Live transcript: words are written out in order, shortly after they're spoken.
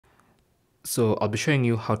So I'll be showing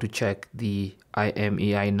you how to check the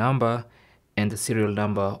IMEI number and the serial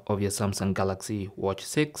number of your Samsung Galaxy Watch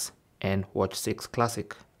 6 and Watch 6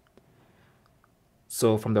 Classic.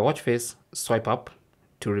 So from the watch face, swipe up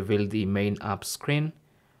to reveal the main app screen.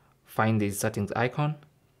 Find the settings icon,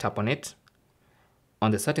 tap on it.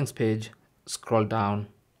 On the settings page, scroll down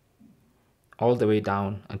all the way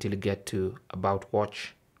down until you get to About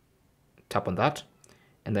Watch. Tap on that,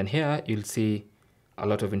 and then here you'll see a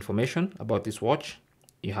lot of information about this watch.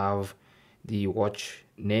 You have the watch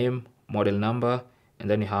name, model number, and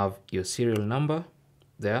then you have your serial number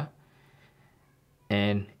there.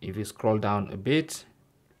 And if you scroll down a bit,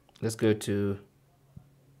 let's go to,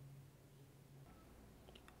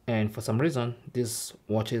 and for some reason these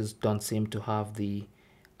watches don't seem to have the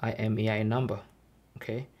IMEI number.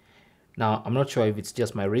 Okay, now I'm not sure if it's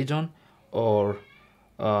just my region or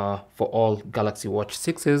for all Galaxy Watch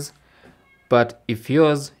 6s, but if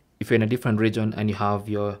you're in a different region and you have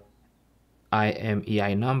your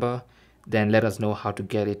IMEI number, then let us know how to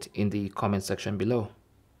get it in the comment section below.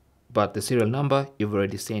 But the serial number you've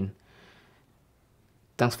already seen.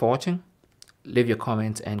 Thanks for watching. Leave your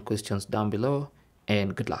comments and questions down below,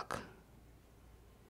 and good luck.